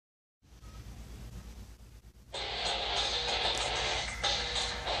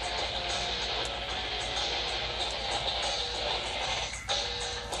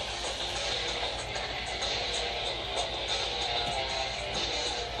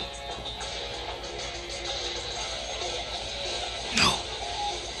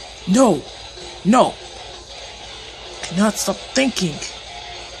No! No! I cannot stop thinking.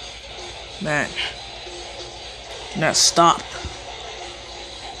 Man. I cannot stop.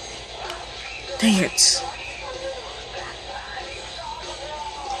 Dang it.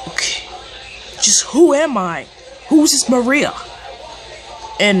 Okay. Just who am I? Who's this Maria?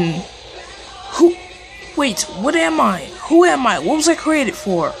 And who? Wait, what am I? Who am I? What was I created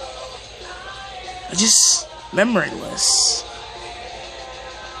for? I just memoryless.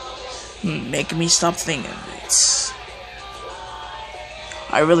 Making me stop thinking of it.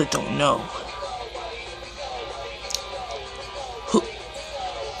 I really don't know.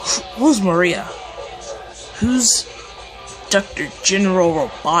 Who's Maria? Who's Dr. General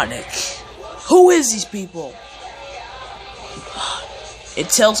Robotic? Who is these people? It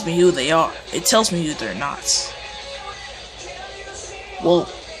tells me who they are. It tells me who they're not. Well,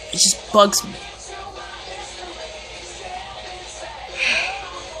 it just bugs me.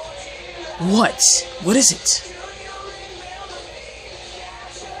 What? What is it?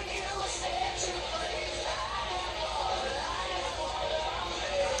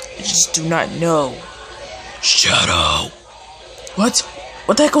 I just do not know. Shadow. What?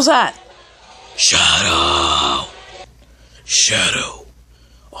 What the heck was that? Shadow. Shadow.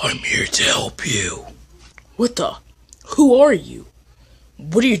 I'm here to help you. What the? Who are you?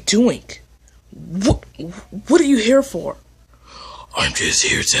 What are you doing? What are you here for? I'm just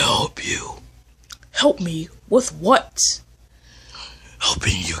here to help you. Help me with what?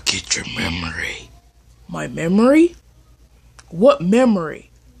 Helping you get your memory. My memory? What memory?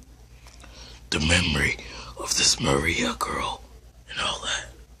 The memory of this Maria girl and all that.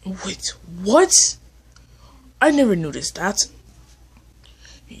 Wait, what? I never noticed that.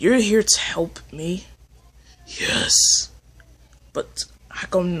 You're here to help me? Yes. But how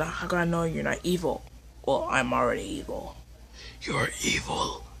come I know you're not evil? Well, I'm already evil. You're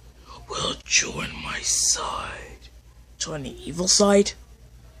evil. Will join my side. Join the evil side?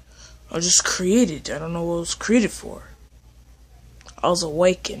 I was just created. I don't know what I was created for. I was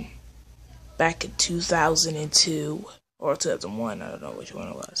awakened back in 2002 or 2001. I don't know which one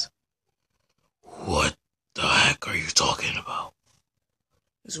it was. What the heck are you talking about?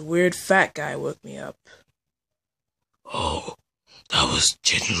 This weird fat guy woke me up. Oh, that was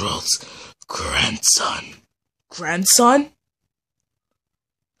General's grandson. Grandson?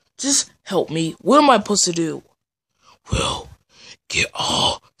 Just help me. What am I supposed to do? Well, get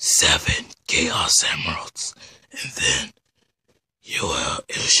all 7 Chaos Emeralds, and then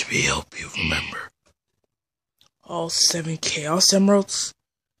it should be help you remember. All 7 Chaos Emeralds?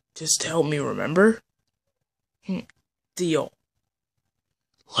 Just to help me remember? Deal.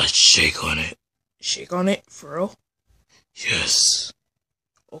 Let's shake on it. Shake on it? For real? Yes.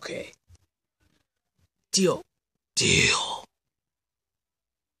 Okay. Deal. Deal.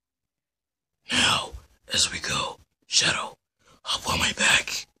 Now, as we go, Shadow, hop on my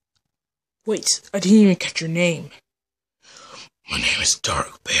back. Wait, I didn't even catch your name. My name is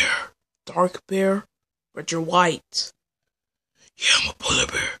Dark Bear. Dark Bear? But you're white. Yeah, I'm a polar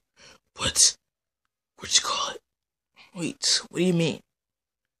bear, but what'd you call it? Wait, what do you mean?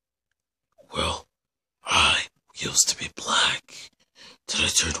 Well, I used to be black. Till I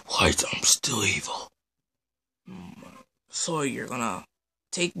turned white, I'm still evil. So you're gonna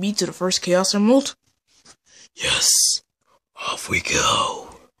take me to the first Chaos Emerald? Yes. Off we go.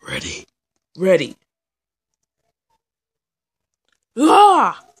 Ready? Ready.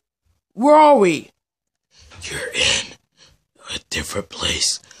 Ah! Where are we? You're in a different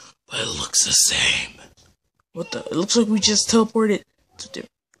place, but it looks the same. What the? It looks like we just teleported to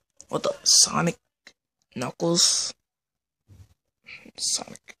what the? Sonic? Knuckles?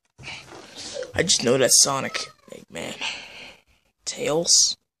 Sonic. I just know that's Sonic. Eggman.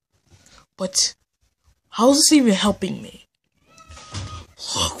 Tails. But how is this even helping me?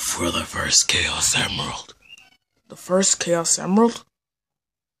 Look for the first Chaos Emerald. The first Chaos Emerald?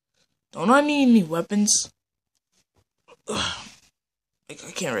 Don't I need any weapons? I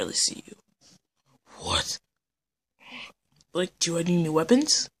can't really see you. What? Like, do I need any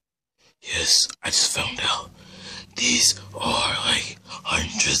weapons? Yes, I just found out. These are like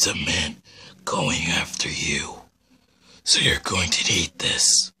hundreds of men going after you. So you're going to need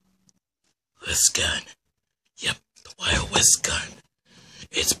this. This gun. Yep, the Wild West gun.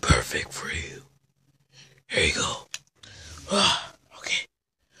 It's perfect for you. Here you go. Okay.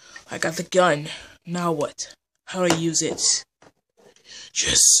 I got the gun. Now what? How do I use it?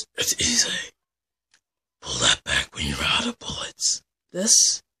 It's easy. Pull that back when you're out of bullets.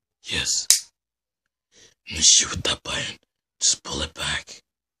 This? Yes. And then shoot that button. Just pull it back.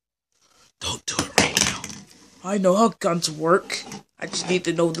 Don't do it right now. I know how guns work. I just need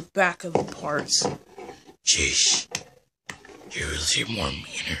to know the back of the parts. Jeez. You're really more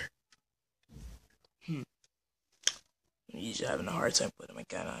meaner. You're having a hard time putting my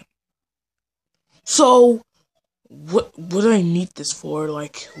gun on. So, what do I need this for?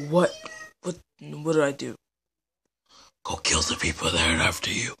 Like, what do I do? Go kill the people that are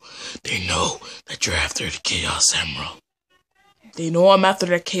after you. They know that you're after the Chaos Emerald. They know I'm after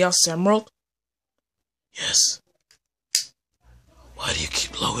that Chaos Emerald? Yes. Why do you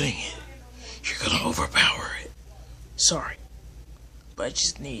keep loading it? You're gonna overpower it. Sorry. But I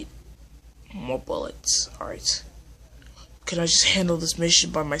just need more bullets. Alright. Can I just handle this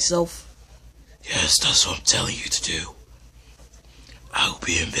mission by myself? Yes, that's what I'm telling you to do. I'll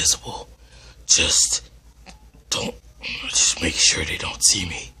be invisible. Just make sure they don't see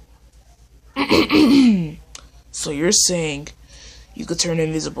me. So you're saying you could turn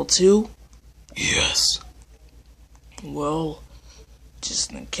invisible too? Yes. Well,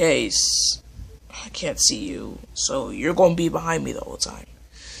 just in case, I can't see you, so you're gonna be behind me the whole time.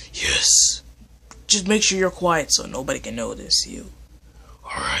 Yes. Just make sure you're quiet so nobody can notice you.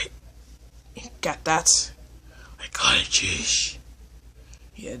 Alright. Got that? I got it, Jeez.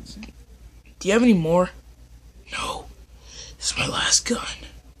 Yeah. Do you have any more? No. It's my last gun.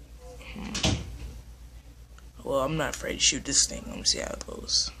 Well, I'm not afraid to shoot this thing. Let me see how it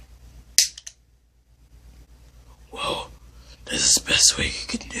goes. Well, this is the best way you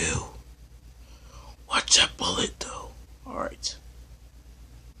can do. Watch that bullet, though. Alright.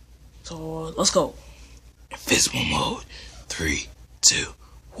 So, let's go. Invisible mode. 3, 2,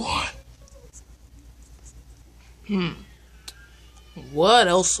 1. What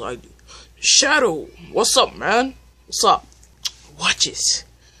else do I do? Shadow, what's up, man? What's up? Watch it.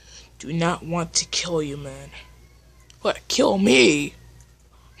 Do not want to kill you, man. What? Kill me?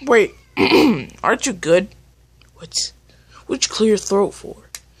 Wait, aren't you good? What'd you clear your throat for?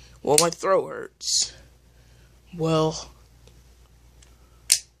 Well, my throat hurts. Well,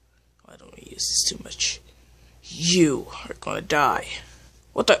 I don't use this too much. You are gonna die.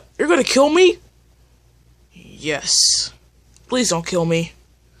 What the? You're gonna kill me? Yes. Please don't kill me.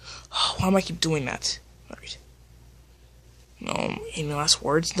 Why am I keep doing that? Alright. Any last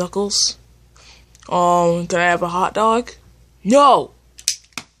words, Knuckles? Can I have a hot dog? No!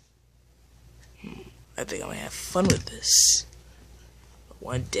 I think I'm gonna have fun with this.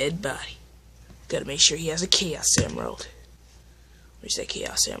 One dead body. Gotta make sure he has a Chaos Emerald. Where's that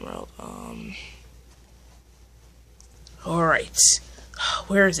Chaos Emerald? Alright.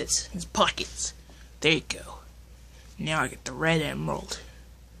 Where is it? His pockets. There you go. Now I get the red emerald.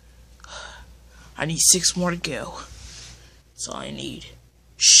 I need 6 more to go. That's all I need.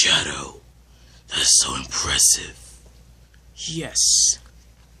 Shadow. That's so impressive. Yes.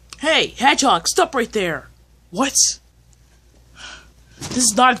 Hey, Hedgehog, stop right there. What? This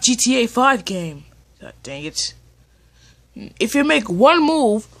is not a GTA 5 game. God dang it. If you make one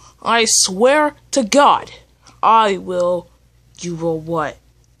move, I swear to God, you will what?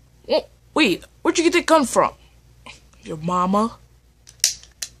 Wait, where'd you get that gun from? Your mama?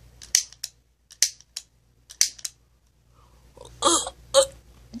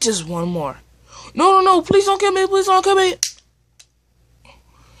 Just one more. No, please don't kill me, please don't kill me.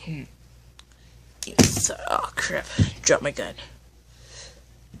 Yes. Oh, crap. Drop my gun.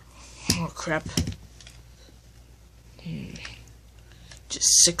 Oh, crap.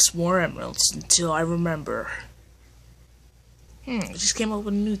 Just 6 more emeralds until I remember. I just came up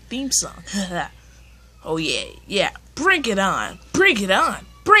with a new theme song. Oh, yeah. Bring it on. Bring it on.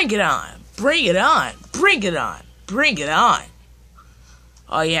 Bring it on. Bring it on. Bring it on. Bring it on.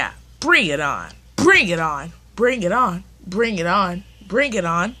 Oh, yeah. Bring it on. Bring it on. Bring it on. Bring it on. Bring it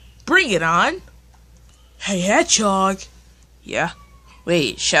on. Bring it on. Hey, Hedgehog. Yeah?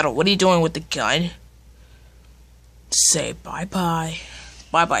 Wait, Shadow, what are you doing with the gun? Say bye-bye.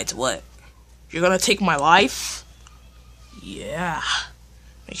 Bye-bye to what? You're gonna take my life? Yeah.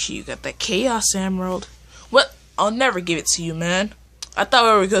 Make sure you got that Chaos Emerald. What? I'll never give it to you, man. I thought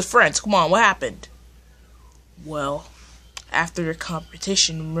we were good friends. Come on, what happened? Well, after the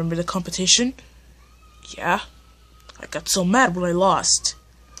competition, remember the competition? Yeah. I got so mad when I lost.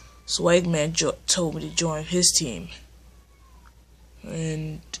 So Eggman told me to join his team.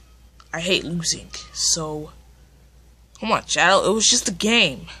 And I hate losing, so... Come on, Shadow, it was just a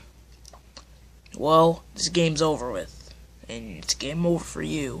game. Well, this game's over with. And it's game over for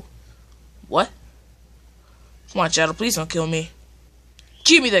you. What? Come on, Shadow, please don't kill me.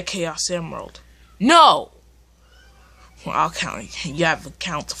 Give me that Chaos Emerald. No! Well, I'll count. You have to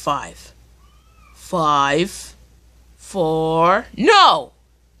count to 5. 5, 4, no!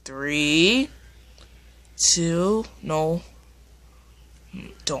 3, 2, no.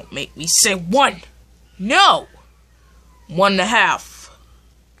 Don't make me say 1. No. 1.5.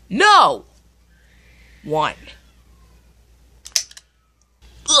 No. 1.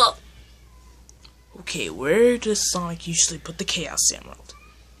 Ugh. Okay, where does Sonic usually put the Chaos Emerald?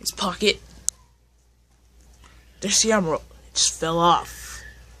 His pocket. There's the emerald. It just fell off.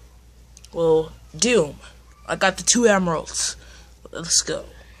 Well, Doom, I got the 2 emeralds. Let's go.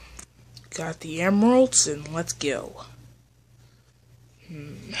 Got the emeralds and let's go.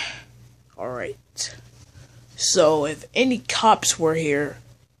 Alright. So, if any cops were here,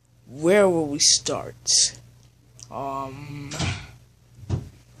 where will we start? Where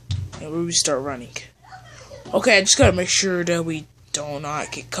will we start running? Okay, I just gotta make sure that we do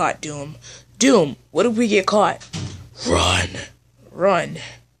not get caught, Doom. Doom, what if we get caught? Run. Run.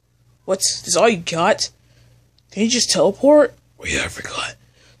 What's this all you got? Can you just teleport? Oh yeah, I forgot.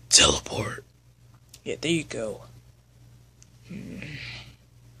 Teleport. Yeah, there you go.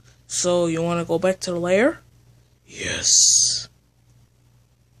 So, you wanna go back to the lair? Yes.